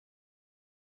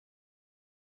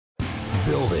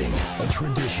building a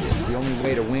tradition. The only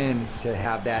way to win is to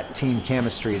have that team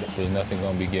chemistry. There's nothing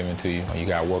going to be given to you. You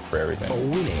got to work for everything.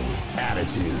 A winning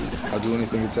attitude. I'll do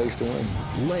anything it takes to win.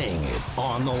 Laying it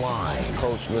on the line.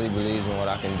 Coach really believes in what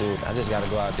I can do. I just got to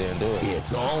go out there and do it.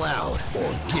 It's all out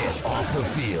or get off the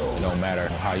field. No matter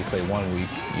how you play one week,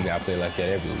 you got to play like that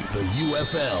every week. The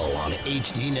UFL on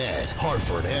HDNet,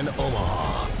 Hartford and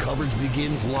Omaha. Coverage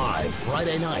begins live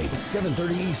Friday night,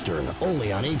 7:30 Eastern,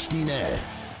 only on HDNet.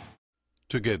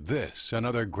 To get this and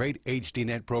other great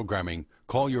HDNet programming,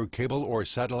 call your cable or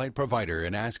satellite provider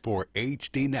and ask for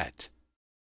HDNet.